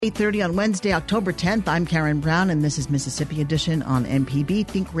8:30 on Wednesday, October 10th. I'm Karen Brown, and this is Mississippi Edition on MPB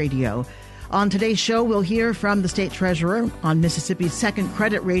Think Radio. On today's show, we'll hear from the state treasurer on Mississippi's second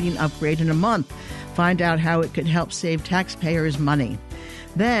credit rating upgrade in a month. Find out how it could help save taxpayers money.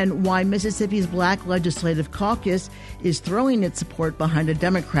 Then, why Mississippi's Black Legislative Caucus is throwing its support behind a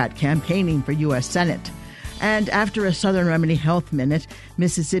Democrat campaigning for U.S. Senate. And after a Southern Remedy Health Minute,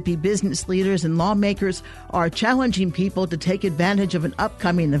 Mississippi business leaders and lawmakers are challenging people to take advantage of an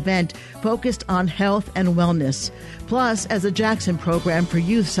upcoming event focused on health and wellness. Plus, as the Jackson Program for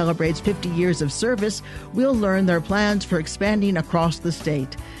Youth celebrates 50 years of service, we'll learn their plans for expanding across the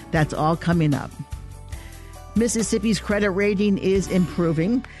state. That's all coming up. Mississippi's credit rating is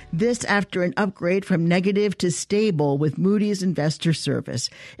improving. This after an upgrade from negative to stable with Moody's Investor Service.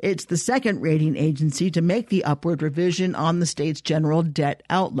 It's the second rating agency to make the upward revision on the state's general debt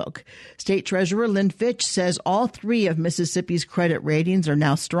outlook. State Treasurer Lynn Fitch says all three of Mississippi's credit ratings are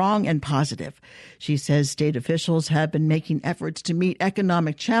now strong and positive. She says state officials have been making efforts to meet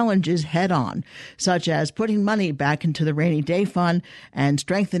economic challenges head on, such as putting money back into the rainy day fund and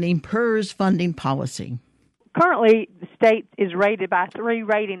strengthening PERS funding policy. Currently, the state is rated by three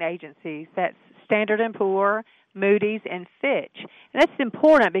rating agencies. That's Standard & Poor's, Moody's, and Fitch. And that's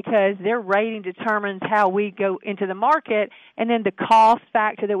important because their rating determines how we go into the market and then the cost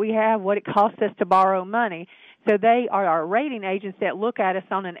factor that we have, what it costs us to borrow money. So they are our rating agents that look at us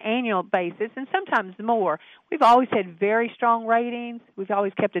on an annual basis and sometimes more. We've always had very strong ratings. We've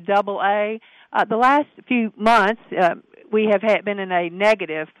always kept a double A. The last few months, we have been in a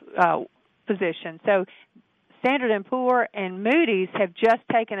negative position. So Standard & Poor's and Moody's have just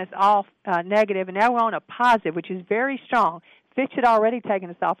taken us off negative, and now we're on a positive, which is very strong. Fitch had already taken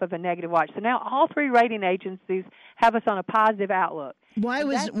us off of a negative watch. So now all three rating agencies have us on a positive outlook. Why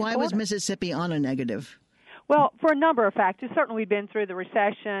was Mississippi on a negative? Well, for a number of factors. Certainly we've been through the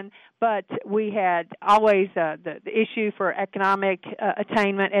recession, but we had always the issue for economic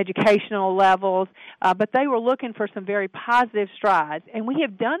attainment, educational levels, but they were looking for some very positive strides, and we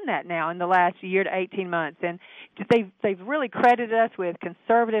have done that now in the last year to 18 months, and they've really credited us with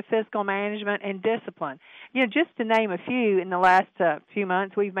conservative fiscal management and discipline. You know, just to name a few, in the last few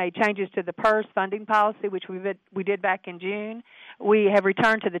months, we've made changes to the PERS funding policy, which we did back in June. We have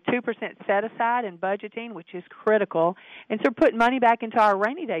returned to the 2% set-aside in budgeting, which is critical, and so putting money back into our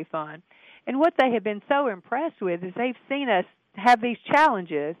rainy day fund. And what they have been so impressed with is they've seen us have these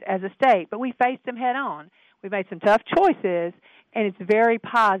challenges as a state, but we faced them head on. We've made some tough choices, and it's very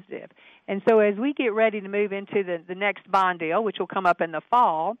positive. And so as we get ready to move into the next bond deal, which will come up in the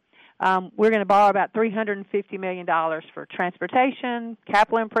fall, we're going to borrow about $350 million for transportation,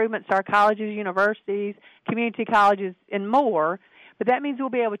 capital improvements to our colleges, universities, community colleges, and more. But that means we'll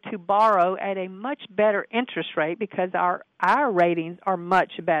be able to borrow at a much better interest rate because our ratings are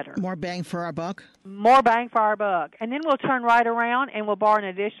much better. More bang for our buck? More bang for our buck. And then we'll turn right around and we'll borrow an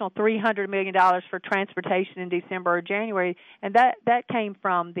additional $300 million for transportation in December or January. And that came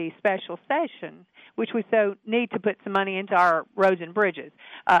from the special session, which we so need to put some money into our roads and bridges.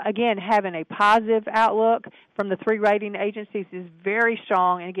 Again, having a positive outlook from the three rating agencies is very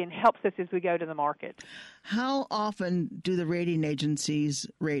strong and, again, helps us as we go to the market. How often do the rating agencies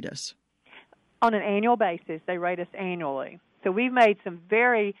rate us? On an annual basis. They rate us annually. So we've made some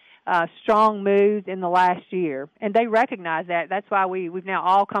very strong moves in the last year, and they recognize that. That's why we've now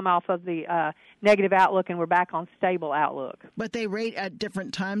all come off of the negative outlook and we're back on stable outlook. But they rate at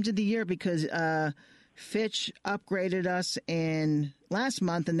different times of the year because Fitch upgraded us in last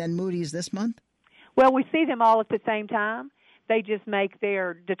month and then Moody's this month? Well, we see them all at the same time. They just make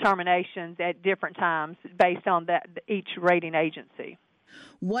their determinations at different times based on each rating agency.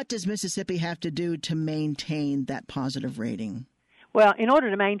 What does Mississippi have to do to maintain that positive rating? Well, in order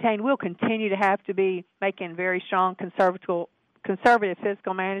to maintain, we'll continue to have to be making very strong conservative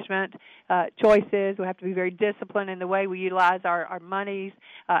fiscal management choices. We have to be very disciplined in the way we utilize our monies,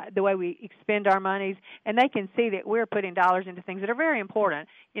 the way we expend our monies, and they can see that we're putting dollars into things that are very important,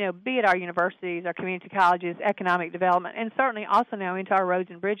 you know, be it our universities, our community colleges, economic development, and certainly also now into our roads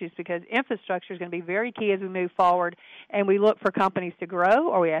and bridges because infrastructure is going to be very key as we move forward, and we look for companies to grow,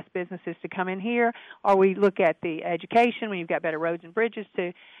 or we ask businesses to come in here, or we look at the education when you've got better roads and bridges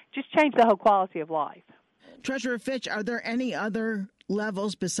to just change the whole quality of life. Treasurer Fitch, are there any other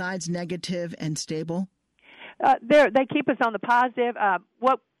levels besides negative and stable? They keep us on the positive.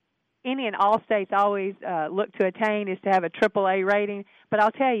 What any and all states always look to attain is to have a AAA rating. But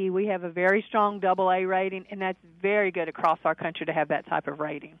I'll tell you, we have a very strong AA rating, and that's very good across our country to have that type of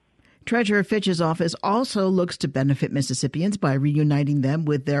rating. Treasurer Fitch's office also looks to benefit Mississippians by reuniting them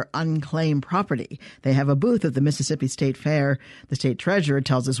with their unclaimed property. They have a booth at the Mississippi State Fair. The state treasurer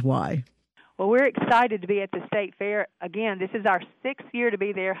tells us why. Well, we're excited to be at the State Fair. Again, this is our 6th year to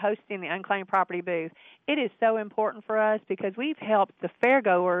be there hosting the Unclaimed Property booth. It is so important for us because we've helped the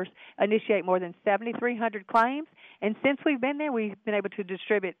fairgoers initiate more than 7,300 claims. And since we've been there, we've been able to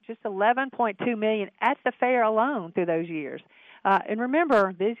distribute just $11.2 million at the fair alone through those years. And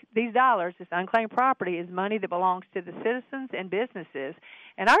remember, these dollars, this unclaimed property, is money that belongs to the citizens and businesses.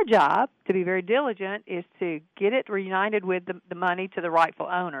 And our job, to be very diligent, is to get it reunited with the money to the rightful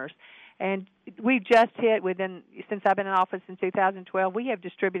owners. And we've just hit since I've been in office in 2012, we have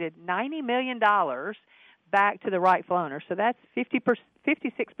distributed $90 million back to the rightful owners. So that's 56%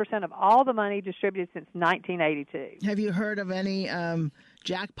 of all the money distributed since 1982. Have you heard of any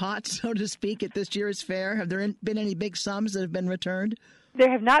jackpots, so to speak, at this year's fair? Have there been any big sums that have been returned? There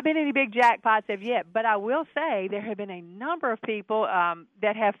have not been any big jackpots as yet, but I will say there have been a number of people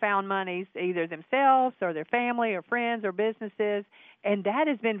that have found monies, either themselves or their family or friends or businesses, and that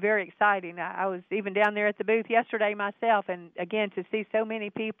has been very exciting. I was even down there at the booth yesterday myself, and again, to see so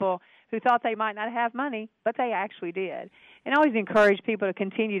many people who thought they might not have money, but they actually did. And I always encourage people to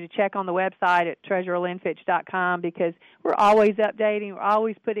continue to check on the website at treasurerlynfitch.com because we're always updating, we're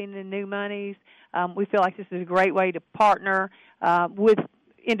always putting in new monies. We feel like this is a great way to partner with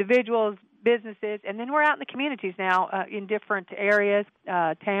individuals, businesses, and then we're out in the communities now in different areas,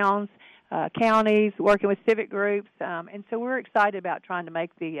 towns, counties, working with civic groups, and so we're excited about trying to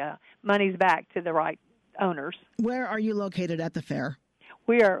make the monies back to the right owners. Where are you located at the fair?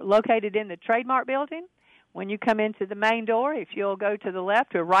 We are located in the Trademark Building. When you come into the main door, if you'll go to the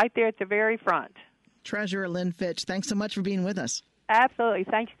left, we're right there at the very front. Treasurer Lynn Fitch, thanks so much for being with us. Absolutely.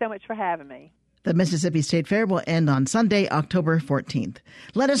 Thank you so much for having me. The Mississippi State Fair will end on Sunday, October 14th.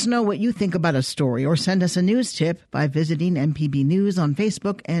 Let us know what you think about a story or send us a news tip by visiting MPB News on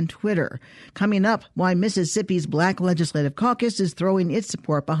Facebook and Twitter. Coming up, why Mississippi's Black Legislative Caucus is throwing its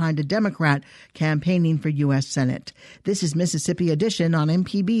support behind a Democrat campaigning for U.S. Senate. This is Mississippi Edition on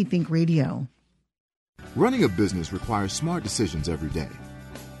MPB Think Radio. Running a business requires smart decisions every day.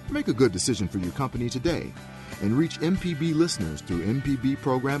 Make a good decision for your company today and reach MPB listeners through MPB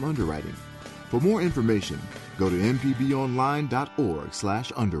program underwriting. For more information, go to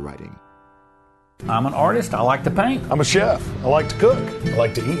mpbonline.org/underwriting. I'm an artist. I like to paint. I'm a chef. I like to cook. I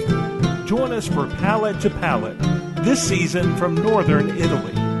like to eat. Join us for Palate to Palate, this season from Northern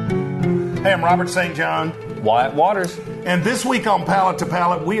Italy. Hey, I'm Robert St. John. Wyatt Waters. And this week on Palate to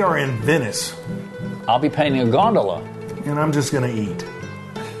Palate, we are in Venice. I'll be painting a gondola. And I'm just going to eat.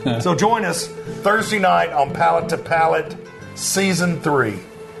 So join us Thursday night on Palate to Palate, Season 3.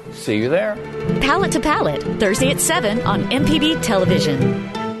 See you there. Palate to Palate, Thursday at 7 on MPB Television.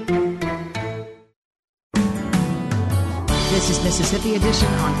 This is Mississippi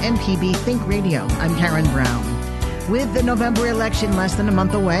Edition on MPB Think Radio. I'm Karen Brown. With the November election less than a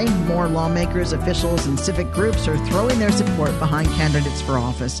month away, more lawmakers, officials, and civic groups are throwing their support behind candidates for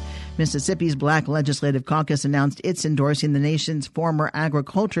office. Mississippi's Black Legislative Caucus announced it's endorsing the nation's former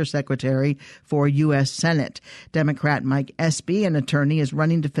agriculture secretary for U.S. Senate. Democrat Mike Espy, an attorney, is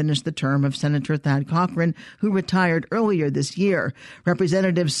running to finish the term of Senator Thad Cochran, who retired earlier this year.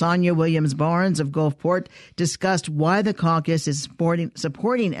 Representative Sonia Williams-Barnes of Gulfport discussed why the caucus is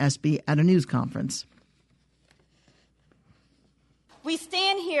supporting Espy at a news conference. We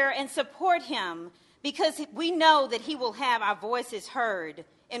stand here and support him because we know that he will have our voices heard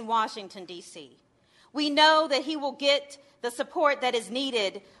in Washington, D.C. We know that he will get the support that is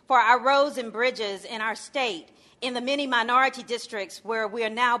needed for our roads and bridges in our state, in the many minority districts where we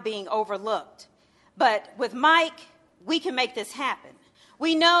are now being overlooked. But with Mike, we can make this happen.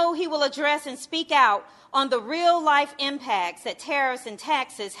 We know he will address and speak out on the real-life impacts that tariffs and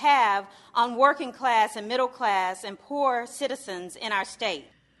taxes have on working class and middle class and poor citizens in our state.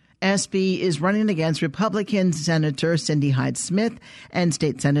 Espy is running against Republican Senator Cindy Hyde-Smith and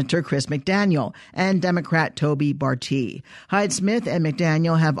State Senator Chris McDaniel and Democrat Toby Bartee. Hyde-Smith and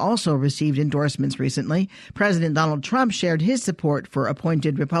McDaniel have also received endorsements recently. President Donald Trump shared his support for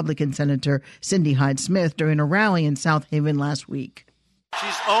appointed Republican Senator Cindy Hyde-Smith during a rally in South Haven last week.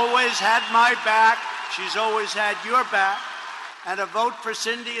 She's always had my back. She's always had your back. And a vote for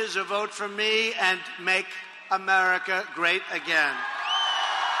Cindy is a vote for me and make America great again.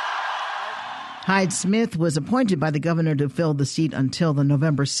 Hyde-Smith was appointed by the governor to fill the seat until the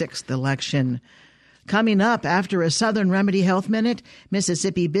November 6th election. Coming up after a Southern Remedy Health Minute,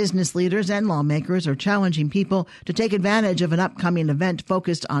 Mississippi business leaders and lawmakers are challenging people to take advantage of an upcoming event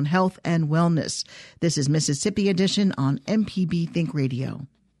focused on health and wellness. This is Mississippi Edition on MPB Think Radio.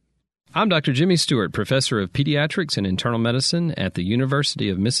 I'm Dr. Jimmy Stewart, professor of pediatrics and internal medicine at the University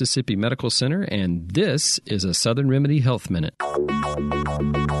of Mississippi Medical Center, and this is a Southern Remedy Health Minute.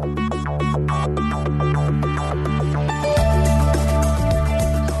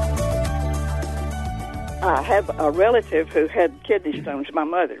 I have a relative who had kidney stones, my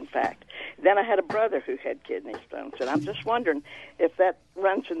mother, in fact. Then I had a brother who had kidney stones, and I'm just wondering if that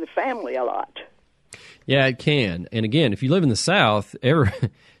runs in the family a lot. Yeah, it can. And again, if you live in the South,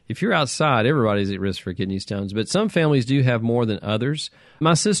 if you're outside, everybody's at risk for kidney stones. But some families do have more than others.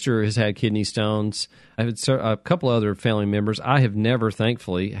 My sister has had kidney stones. I've had a couple other family members. I have never,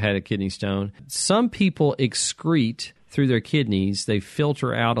 thankfully, had a kidney stone. Some people excrete through their kidneys. They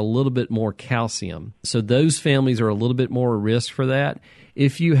filter out a little bit more calcium. So those families are a little bit more at risk for that.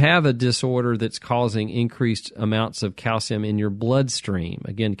 If you have a disorder that's causing increased amounts of calcium in your bloodstream,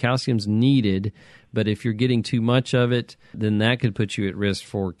 again, calcium's needed, but if you're getting too much of it, then that could put you at risk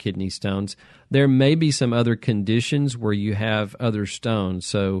for kidney stones. There may be some other conditions where you have other stones.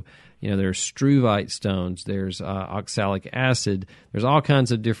 So, there's struvite stones, there's oxalic acid, there's all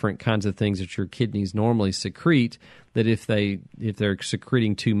kinds of different kinds of things that your kidneys normally secrete, that if they're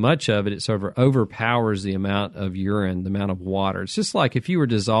secreting too much of it, it sort of overpowers the amount of urine, the amount of water. It's just like if you were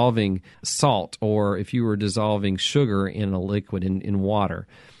dissolving salt or if you were dissolving sugar in a liquid, in water.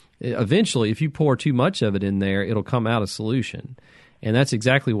 Eventually, if you pour too much of it in there, it'll come out of solution. And that's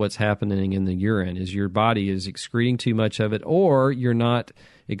exactly what's happening in the urine, is your body is excreting too much of it, or you're not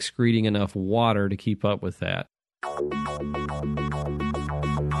excreting enough water to keep up with that.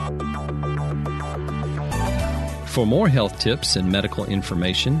 For more health tips and medical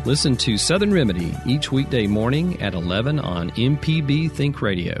information, listen to Southern Remedy each weekday morning at 11 on MPB Think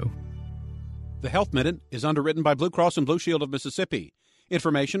Radio. The Health Minute is underwritten by Blue Cross and Blue Shield of Mississippi.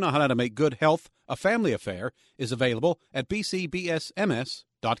 Information on how to make good health a family affair is available at bcbsms.com.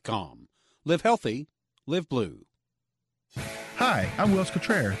 Live healthy, live blue. Hi, I'm Wills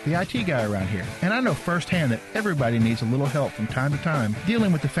Cottrell, the IT guy around here, and I know firsthand that everybody needs a little help from time to time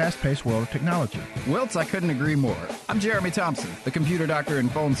dealing with the fast-paced world of technology. Wilts, I couldn't agree more. I'm Jeremy Thompson, the computer doctor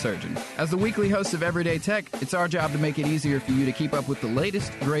and phone surgeon. As the weekly host of Everyday Tech, it's our job to make it easier for you to keep up with the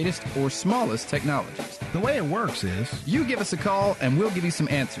latest, greatest, or smallest technologies. The way it works is, you give us a call and we'll give you some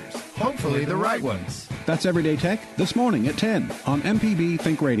answers. Hopefully the right ones. That's Everyday Tech this morning at 10 on MPB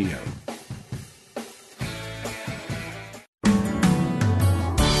Think Radio.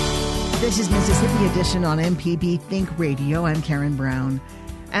 This is Mississippi Edition on MPB Think Radio. I'm Karen Brown.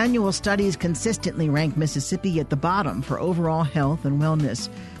 Annual studies consistently rank Mississippi at the bottom for overall health and wellness.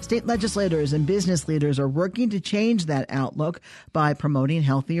 State legislators and business leaders are working to change that outlook by promoting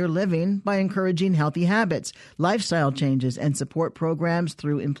healthier living, by encouraging healthy habits, lifestyle changes, and support programs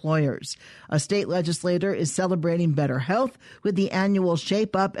through employers. A state legislator is celebrating better health with the annual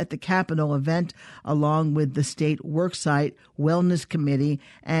Shape Up at the Capitol event, along with the state worksite, Wellness Committee,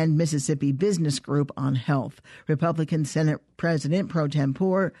 and Mississippi Business Group on Health. Republican Senate President pro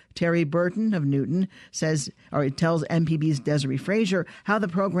tempore Terry Burton of Newton tells MPB's Desiree Frazier how the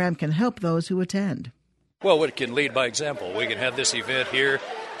program can help those who attend. Well, it can lead by example. We can have this event here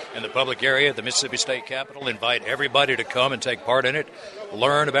in the public area at the Mississippi State Capitol, invite everybody to come and take part in it,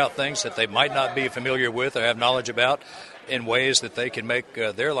 learn about things that they might not be familiar with or have knowledge about in ways that they can make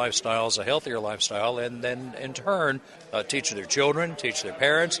their lifestyles a healthier lifestyle, and then in turn teach their children, teach their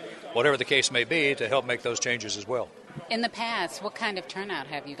parents, whatever the case may be, to help make those changes as well. In the past, what kind of turnout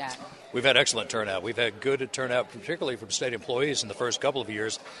have you got? We've had excellent turnout. We've had good turnout, particularly from state employees in the first couple of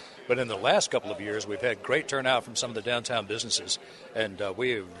years. But in the last couple of years, we've had great turnout from some of the downtown businesses, and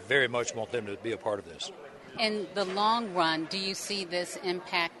we very much want them to be a part of this. In the long run, do you see this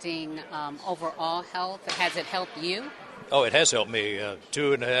impacting overall health? Has it helped you? Oh, it has helped me.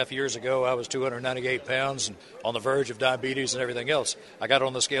 2.5 years ago, I was 298 pounds and on the verge of diabetes and everything else. I got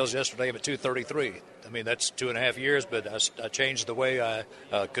on the scales yesterday. I'm at 233. I mean, that's 2.5 years, but I changed the way I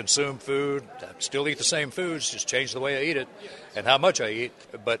consume food. I still eat the same foods, just change the way I eat it and how much I eat.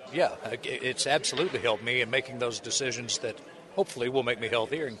 But, yeah, it's absolutely helped me in making those decisions that hopefully will make me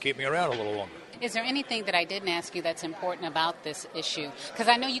healthier and keep me around a little longer. Is there anything that I didn't ask you that's important about this issue? Because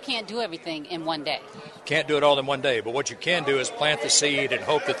I know you can't do everything in one day. Can't do it all in one day, but what you can do is plant the seed and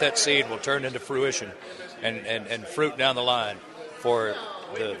hope that that seed will turn into fruition and fruit down the line for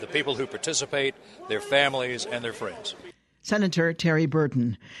the people who participate, their families, and their friends. Senator Terry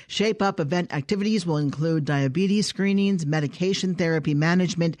Burton. Shape Up event activities will include diabetes screenings, medication therapy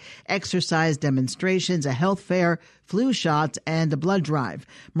management, exercise demonstrations, a health fair, flu shots, and a blood drive.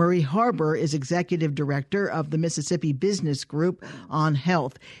 Murray Harbour is executive director of the Mississippi Business Group on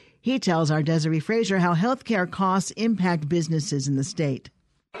Health. He tells our Desiree Frazier how healthcare costs impact businesses in the state.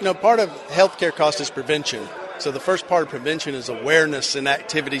 Part of healthcare cost is prevention. So the first part of prevention is awareness and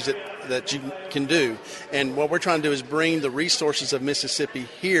activities that you can do. And what we're trying to do is bring the resources of Mississippi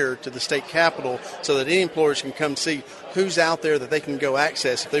here to the state capitol so that any employers can come see who's out there that they can go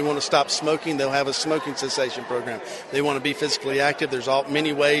access. If they want to stop smoking, they'll have a smoking cessation program. If they want to be physically active, there's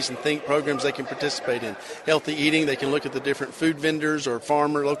many ways and programs they can participate in. Healthy eating, they can look at the different food vendors or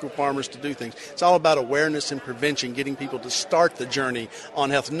local farmers to do things. It's all about awareness and prevention, getting people to start the journey on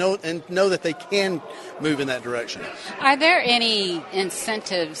health and know that they can move in that direction. Are there any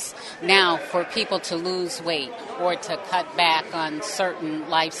incentives now for people to lose weight or to cut back on certain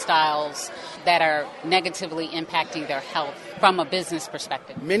lifestyles that are negatively impacting their health from a business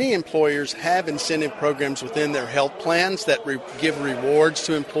perspective? Many employers have incentive programs within their health plans that give rewards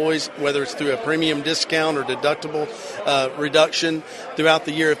to employees, whether it's through a premium discount or deductible reduction throughout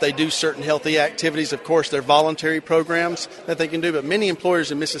the year if they do certain healthy activities. Of course, there are voluntary programs that they can do, but many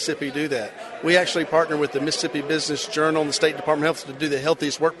employers in Mississippi do that. We actually partner with the Mississippi Business Journal and the State Department of Health to do the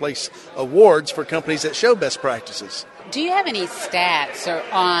Healthiest Workplace Awards for companies that show best practices. Do you have any stats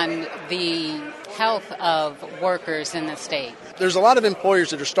on the health of workers in the state? There's a lot of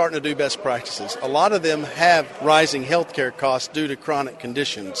employers that are starting to do best practices. A lot of them have rising health care costs due to chronic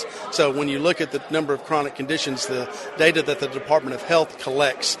conditions. So when you look at the number of chronic conditions, the data that the Department of Health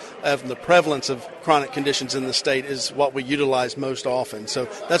collects of the prevalence of chronic conditions in the state is what we utilize most often. So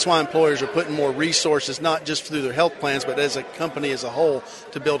that's why employers are putting more resources, not just through their health plans, but as a company as a whole,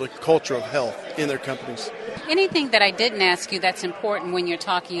 to build a culture of health in their companies. Anything that I didn't ask you that's important when you're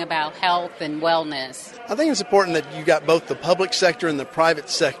talking about health and wellness? I think it's important that you got both the public sector and the private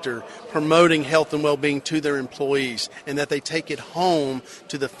sector promoting health and well-being to their employees, and that they take it home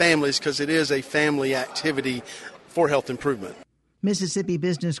to the families because it is a family activity for health improvement. Mississippi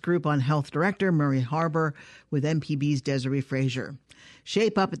Business Group on Health Director Murray Harbor with MPB's Desiree Frazier.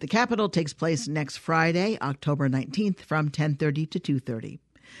 Shape Up at the Capitol takes place next Friday, October 19th from 10:30 to 2:30.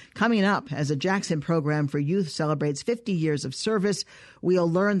 Coming up, as a Jackson program for youth celebrates 50 years of service,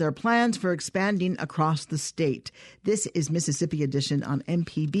 we'll learn their plans for expanding across the state. This is Mississippi Edition on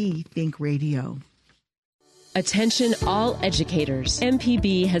MPB Think Radio. Attention all educators.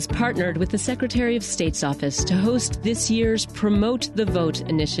 MPB has partnered with the Secretary of State's office to host this year's Promote the Vote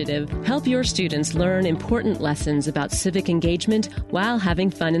initiative. Help your students learn important lessons about civic engagement while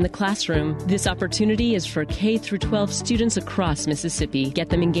having fun in the classroom. This opportunity is for K through 12 students across Mississippi. Get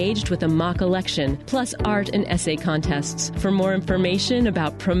them engaged with a mock election, plus art and essay contests. For more information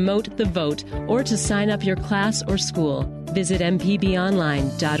about Promote the Vote or to sign up your class or school, visit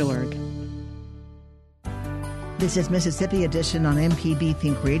mpbonline.org. This is Mississippi Edition on MPB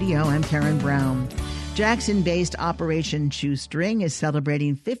Think Radio. I'm Karen Brown. Jackson-based Operation Shoestring is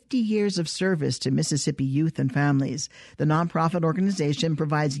celebrating 50 years of service to Mississippi youth and families. The nonprofit organization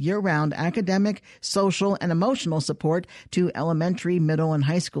provides year-round academic, social, and emotional support to elementary, middle, and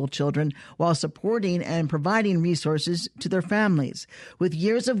high school children while supporting and providing resources to their families. With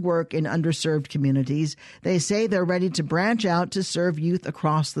years of work in underserved communities, they say they're ready to branch out to serve youth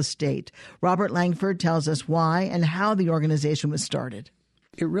across the state. Robert Langford tells us why and how the organization was started.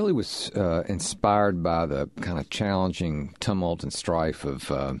 It really was inspired by the kind of challenging tumult and strife of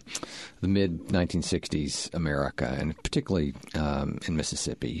the mid-1960s America, and particularly in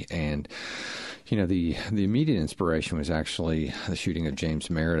Mississippi. And, you know, the immediate inspiration was actually the shooting of James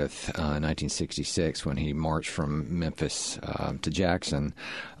Meredith in 1966 when he marched from Memphis to Jackson.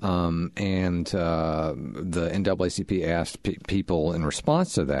 And the NAACP asked people in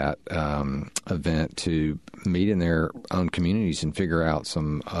response to that event to meet in their own communities and figure out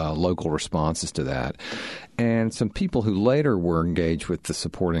some local responses to that. And some people who later were engaged with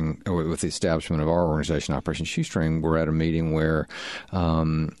the with the establishment of our organization, Operation Shoestring, were at a meeting where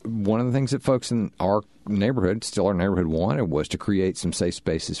one of the things that folks in our neighborhood, still our neighborhood, wanted was to create some safe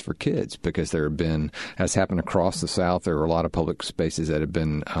spaces for kids, because there have been, as happened across the South, there were a lot of public spaces that have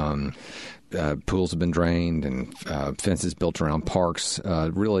been pools have been drained and fences built around parks,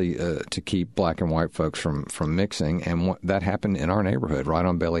 really to keep black and white folks from mixing. And that happened in our neighborhood, right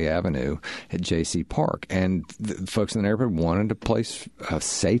on Bailey Avenue at J.C. Park. And the folks in the neighborhood wanted a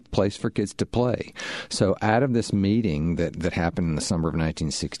safe place for kids to play. So out of this meeting that happened in the summer of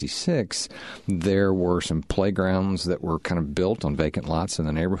 1966, there were some playgrounds that were kind of built on vacant lots in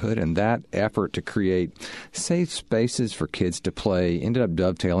the neighborhood. And that effort to create safe spaces for kids to play ended up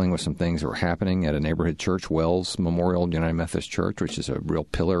dovetailing with some things that were happening at a neighborhood church, Wells Memorial United Methodist Church, which is a real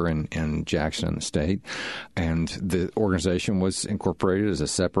pillar in Jackson and the state. And the organization was incorporated as a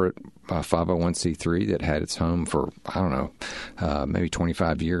separate 501c3 that had its home for, I don't know, maybe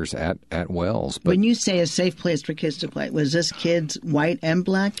 25 years at Wells. But when you say a safe place for kids to play, was this kids, white and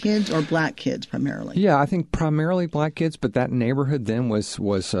black kids, or black kids primarily? Yeah, I think primarily black kids, but that neighborhood then was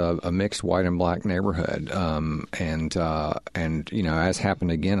a mixed white and black neighborhood. And you know, as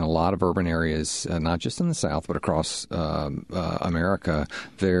happened again in a lot of urban areas, not just in the South, but across America,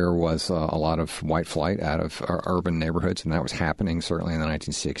 there was a lot of white flight out of urban neighborhoods, and that was happening certainly in the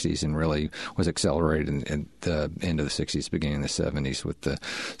 1960s and really was accelerated in the end of the 60s, beginning of the 70s with the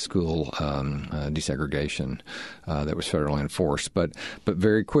school desegregation that was federally enforced. But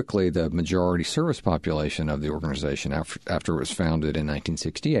very quickly, the majority service population of the organization, after it was founded in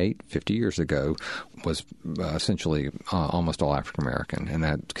 1968, 50 years ago, was essentially almost all African American, and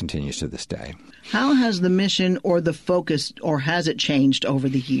that continues to this day. How has the mission or the focus, or has it changed over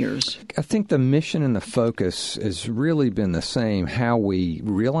the years? I think the mission and the focus has really been the same. How we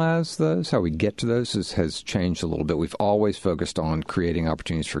realize those, how we get to those has changed a little bit. We've always focused on creating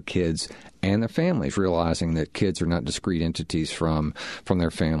opportunities for kids and their families, realizing that kids are not discrete entities from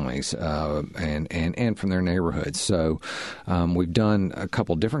their families and from their neighborhoods. So we've done a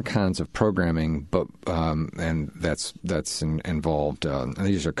couple different kinds of programming, but and that's involved.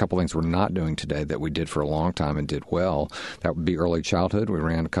 These are a couple things we're not doing today that we did for a long time and did well. That would be early childhood. We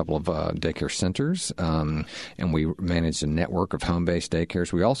ran a couple of daycare centers, and we managed a network of home-based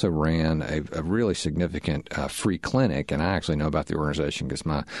daycares. We also ran a really significant free clinic, and I actually know about the organization because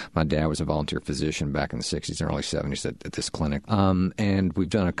my dad was a volunteer physician back in the 60s and early 70s at this clinic. And we've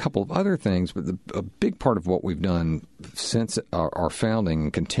done a couple of other things, but a big part of what we've done since our founding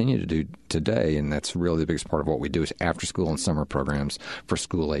and continue to do today, and that's really the biggest part of what we do, is after-school and summer programs for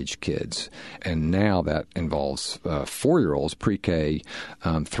school-age kids. And now that involves 4-year-olds, pre-K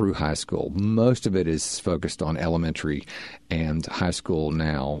through high school. Most of it is focused on elementary and high school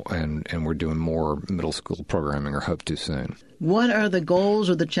now, and we're doing more middle school programming, or hope to soon. What are the goals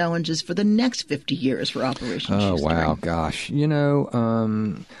or the challenges for the next 50 years for Operation Shoestring? Oh, wow, gosh. You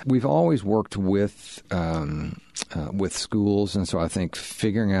know, we've always worked with schools, and so I think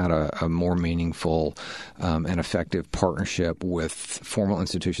figuring out a more meaningful and effective partnership with formal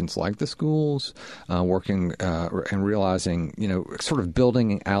institutions like the schools, working and realizing, you know, sort of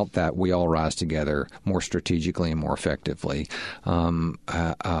building out that we all rise together more strategically and more effectively. One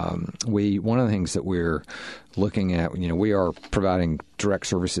of the things that we're looking at, you know, we are providing direct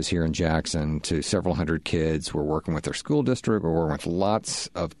services here in Jackson to several hundred kids. We're working with our school district. We're working with lots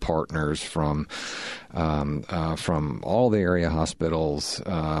of partners from all the area hospitals,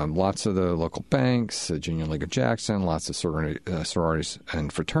 lots of the local banks, the Junior League of Jackson, lots of sororities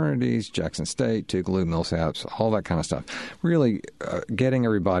and fraternities, Jackson State, Tougaloo, Millsaps, all that kind of stuff. Really getting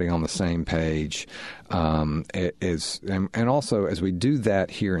everybody on the same page and also as we do that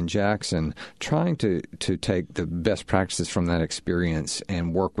here in Jackson, trying to take the best practices from that experience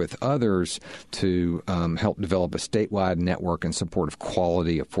and work with others to help develop a statewide network in support of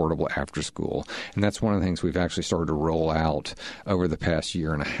quality, affordable after school. And that's one of the things we've actually started to roll out over the past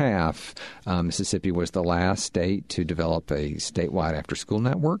year and a half. Mississippi was the last state to develop a statewide after school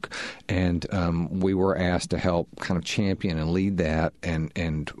network, and we were asked to help kind of champion and lead that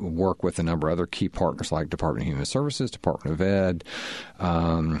and work with a number of other key partners like Department of Human Services, Department of Ed,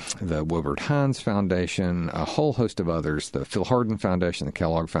 the Wilbert Hines Foundation, a whole host of others, the Phil Hardin Foundation, the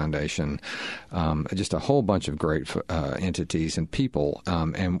Kellogg Foundation, just a whole bunch of great entities and people.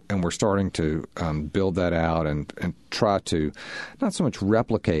 And we're starting to build that out and try to not so much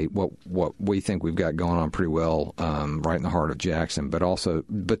replicate what we think we've got going on pretty well right in the heart of Jackson, but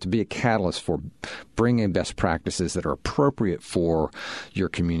to be a catalyst for bringing best practices that are appropriate for your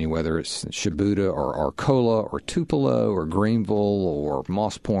community, whether it's Shibuda or Arcola or Tupelo or Greenville or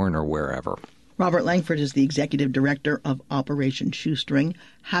Moss Point or wherever. Robert Langford is the executive director of Operation Shoestring.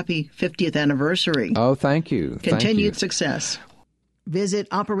 Happy 50th anniversary. Oh, thank you. Continued success. Visit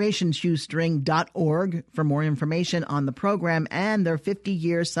operationshoestring.org for more information on the program and their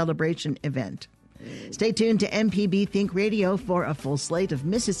 50-year celebration event. Stay tuned to MPB Think Radio for a full slate of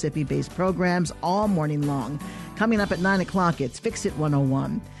Mississippi-based programs all morning long. Coming up at 9 o'clock, it's Fix It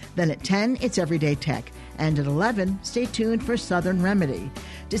 101. Then at 10, it's Everyday Tech. And at 11, stay tuned for Southern Remedy.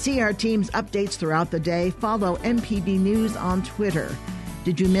 To see our team's updates throughout the day, follow MPB News on Twitter.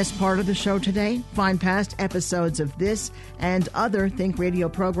 Did you miss part of the show today? Find past episodes of this and other Think Radio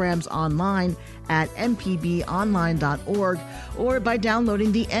programs online at mpbonline.org or by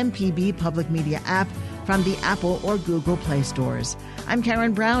downloading the MPB Public Media app from the Apple or Google Play stores. I'm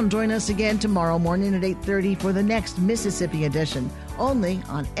Karen Brown. Join us again tomorrow morning at 8:30 for the next Mississippi edition, only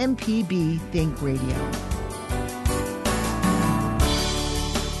on MPB Think Radio.